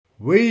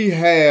We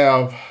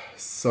have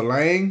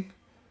Solange,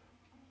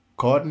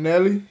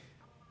 Kardinaly,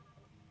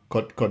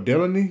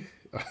 Kardinaly,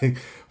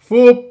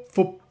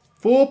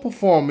 full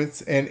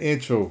performance and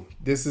intro.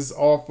 This is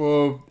off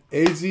of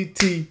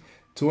AGT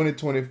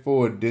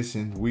 2024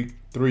 edition, week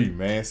 3,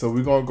 man. So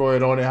we're gonna go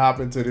ahead on and hop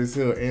into this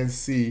here and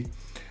see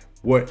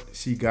what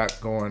she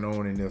got going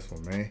on in this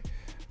one, man.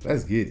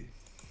 Let's get it.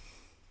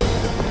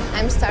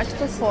 I'm starting to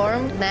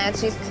perform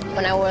magic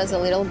when I was a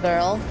little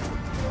girl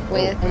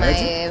with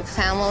my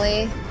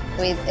family,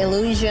 with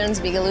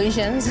illusions, big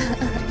illusions.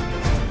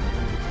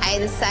 I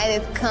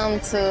decided to come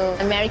to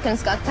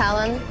American's Got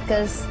Talent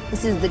because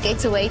this is the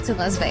gateway to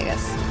Las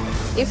Vegas.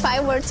 If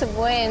I were to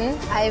win,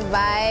 I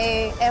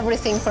buy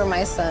everything for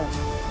my son.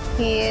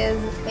 He is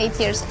 8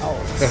 years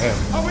old.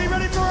 Are we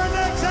ready for our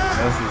next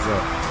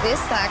act? This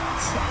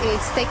act,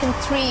 it's taken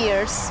 3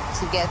 years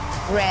to get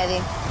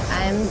ready.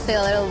 I'm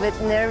still a little bit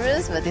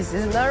nervous, but this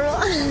is normal.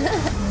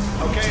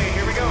 Okay,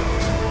 here we go.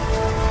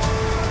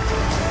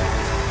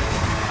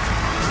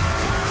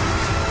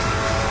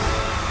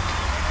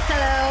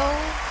 Hello.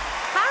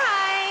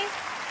 Hi.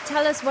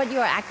 Tell us what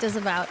your act is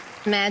about.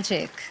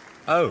 Magic.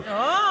 Oh,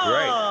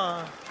 great.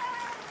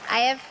 I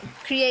have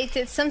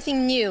created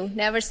something new,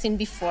 never seen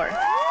before.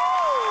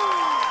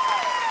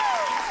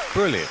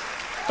 Brilliant.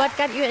 What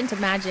got you into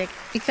magic?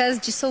 Because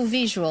it's so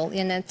visual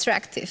and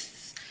attractive.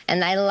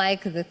 And I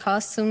like the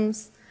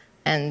costumes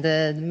and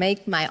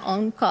make my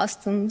own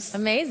costumes.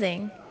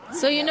 Amazing.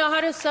 So you know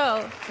how to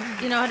sew.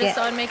 You know how to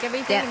sew and make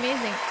everything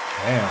amazing.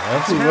 Damn,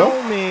 that's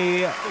Tell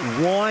me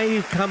why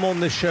you come on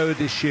the show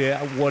this year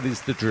and what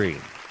is the dream?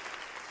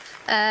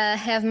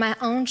 Have my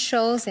own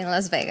shows in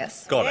Las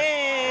Vegas. Got it.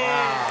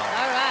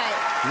 All right.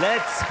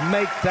 Let's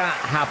make that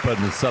happen,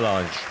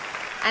 Solange.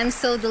 I'm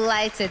so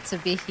delighted to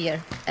be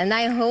here. And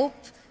I hope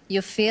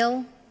you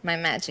feel my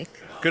magic.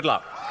 Good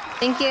luck.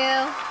 Thank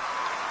you.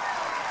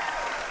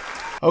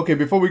 Okay,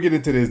 before we get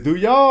into this, do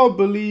y'all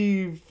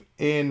believe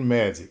in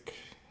magic?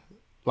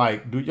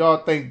 Like, do y'all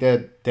think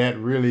that that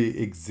really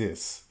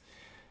exists?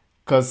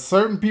 Because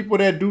certain people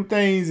that do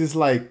things, it's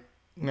like,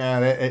 nah,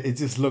 it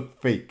just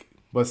look fake.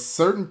 But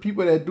certain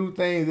people that do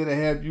things that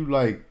have you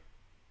like,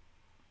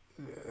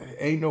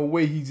 ain't no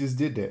way he just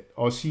did that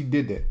or she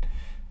did that.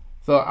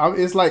 So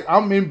it's like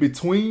I'm in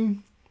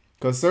between,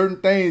 because certain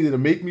things that'll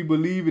make me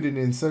believe it, and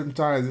then certain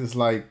times it's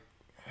like,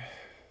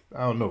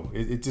 I don't know.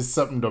 It's just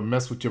something to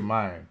mess with your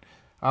mind.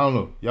 I don't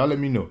know. Y'all let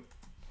me know.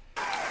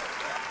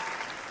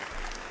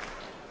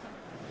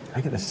 I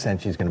get the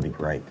sense she's going to be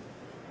great.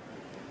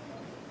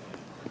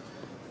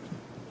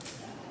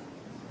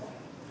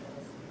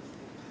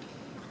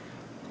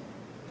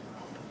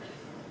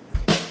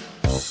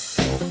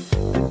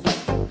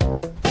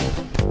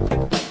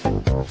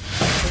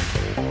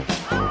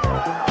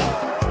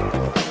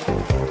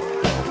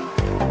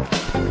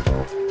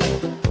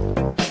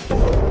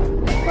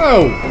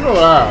 Oh,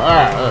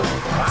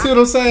 see what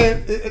I'm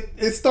saying?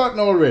 It's starting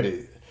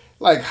already.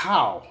 Like,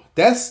 how?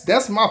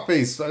 That's my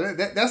face.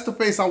 That's the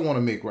face I want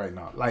to make right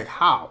now. Like,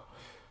 how?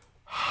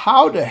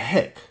 How the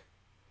heck?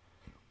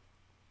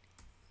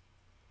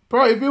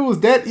 Bro, if it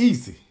was that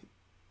easy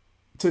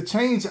to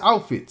change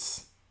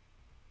outfits,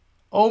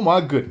 oh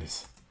my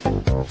goodness.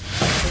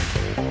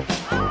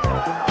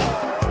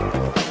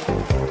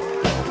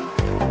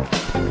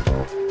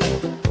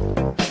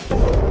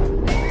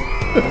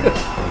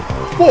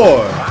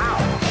 Boy.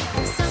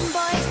 Some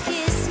boys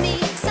kiss me,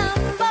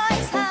 some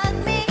boys hug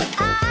me.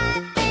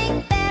 I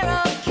think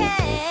they're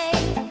okay.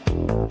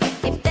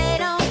 If they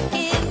don't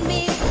give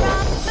me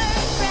proper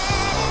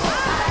credit,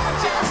 I'll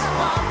just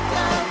walk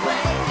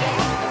away.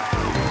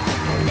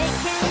 They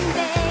can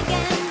beg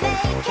and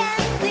they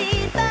can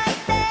plead, but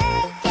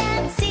they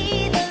can't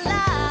see the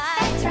light.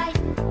 That's right,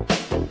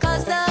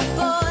 'cause the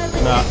boy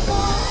with the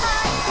full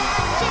heart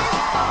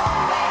catches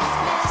always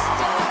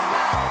Mr.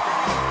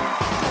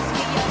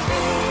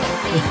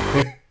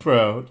 Right.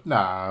 Bro,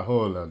 nah,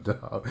 hold on,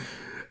 dog.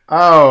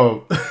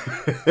 Oh,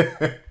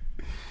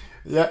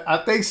 yeah, I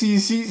think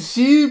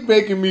she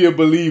making me a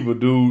believer,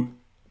 dude.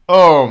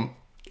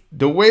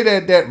 The way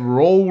that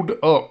rolled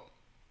up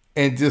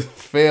and just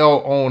fell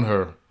on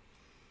her,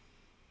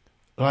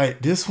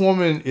 like, this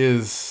woman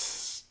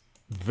is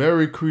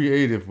very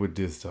creative with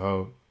this,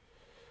 dog.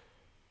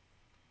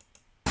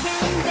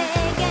 Can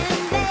beg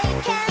and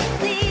they can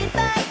plead,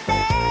 but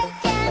they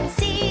can't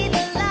see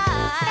the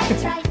light.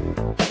 That's right,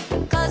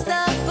 'cause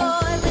the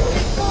boy with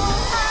the full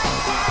heart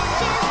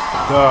catches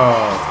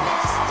Dog.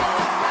 Mr.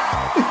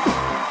 Right.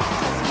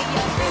 'Cause we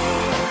are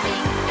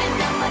living in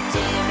a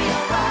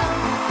material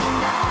world,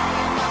 and I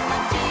am a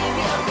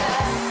material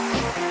girl.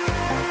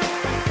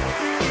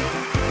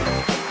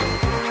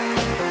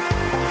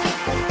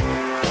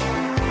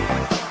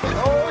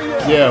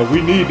 Yeah, we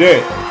need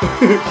that.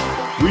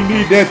 We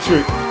need that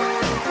trick.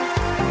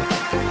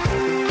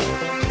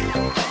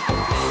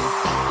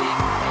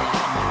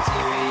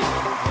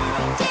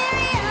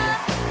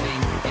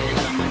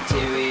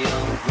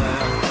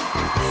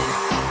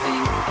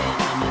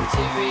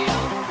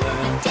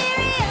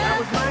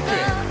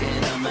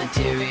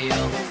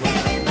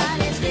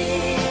 Everybody's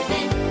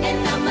living in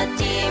a material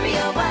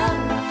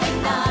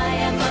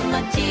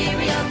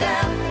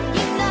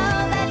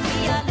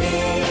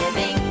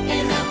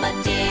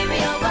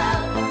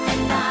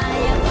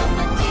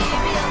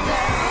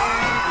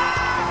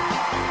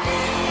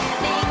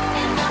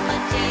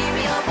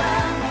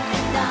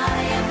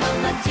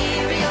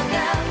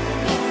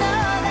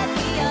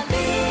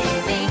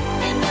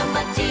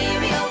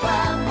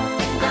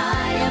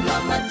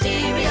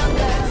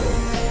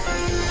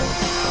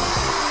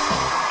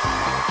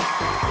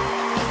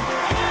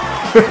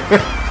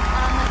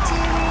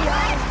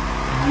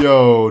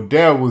Yo,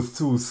 that was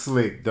too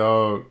slick,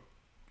 dog.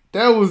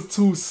 That was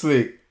too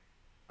slick.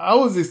 I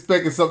was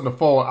expecting something to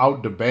fall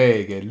out the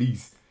bag at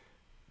least.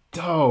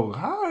 Dog,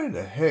 how in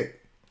the heck?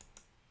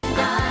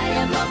 I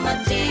am a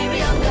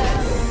material girl.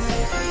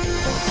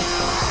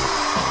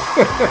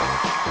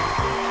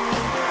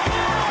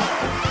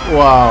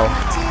 Wow.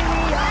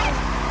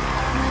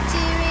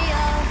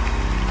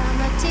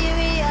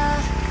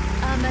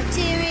 A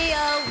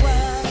material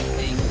world.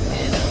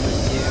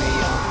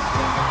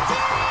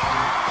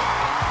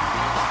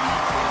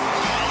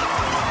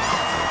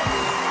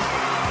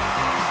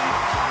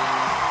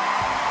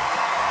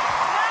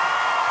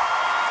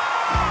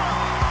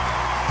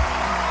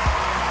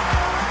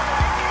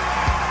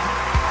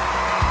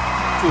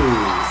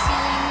 Dude.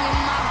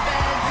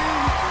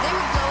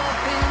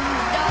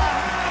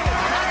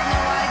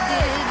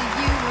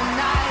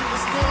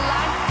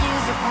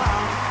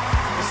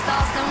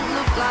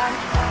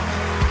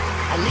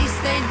 At least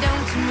they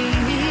don't to me.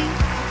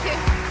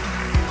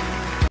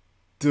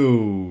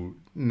 Dude,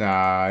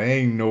 nah,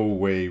 ain't no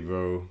way,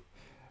 bro.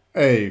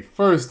 Hey,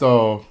 first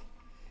off,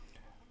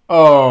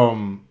 the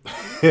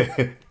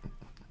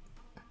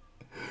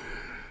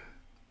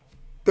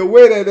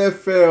way that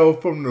fell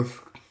from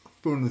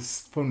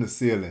the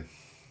ceiling,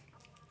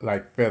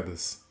 like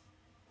feathers,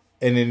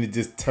 and then it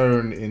just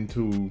turned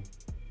into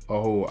a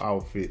whole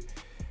outfit.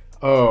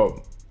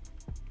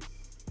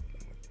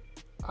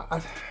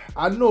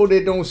 I know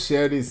they don't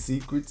share their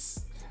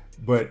secrets,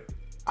 but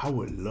I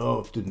would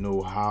love to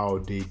know how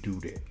they do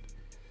that.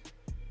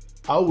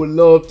 I would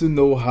love to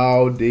know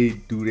how they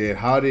do that,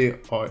 how they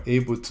are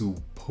able to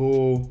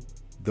pull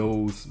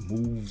those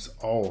moves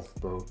off,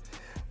 bro.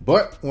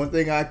 But one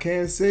thing I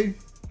can say,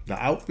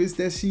 the outfits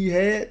that she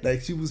had,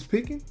 like she was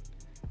picking,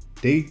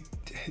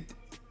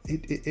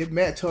 it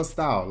matched her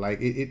style. Like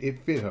it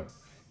fit her.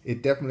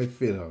 It definitely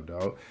fit her,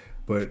 dog.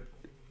 But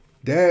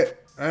that,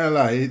 I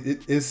like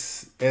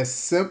it's as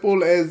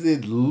simple as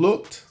it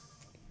looked.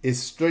 It's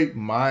straight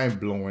mind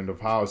blowing of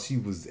how she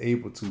was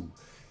able to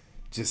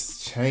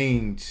just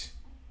change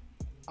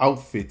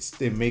outfits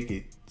that make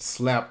it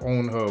slap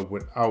on her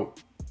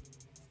without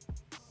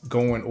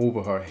going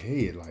over her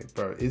head. Like,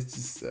 bro, it's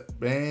just,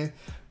 man,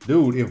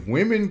 dude, if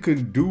women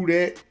could do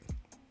that,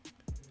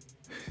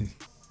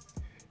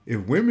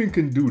 if women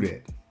can do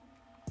that,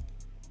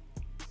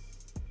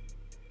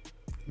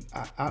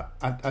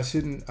 I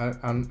shouldn't.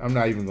 I'm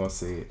not even gonna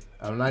say it.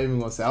 I'm not even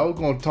gonna say. I was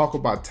gonna talk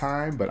about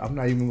time, but I'm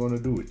not even gonna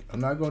do it. I'm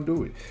not gonna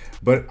do it.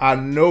 But I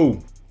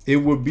know it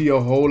would be a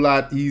whole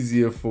lot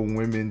easier for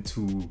women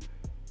to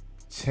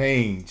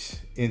change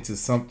into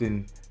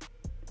something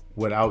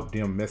without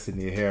them messing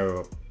their hair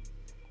up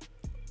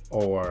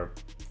or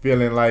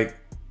feeling like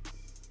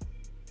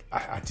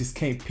I just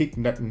can't pick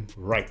nothing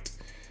right.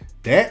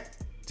 That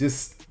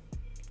just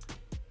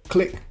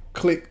click,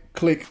 click,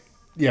 click.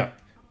 Yeah.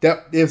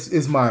 That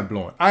is mind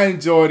blowing. I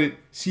enjoyed it.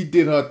 She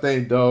did her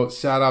thing, dog.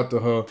 Shout out to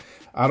her.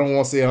 I don't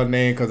want to say her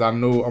name because I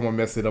know I'm gonna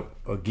mess it up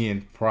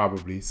again,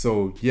 probably.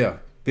 So yeah,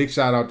 big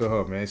shout out to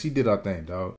her, man. She did her thing, dog.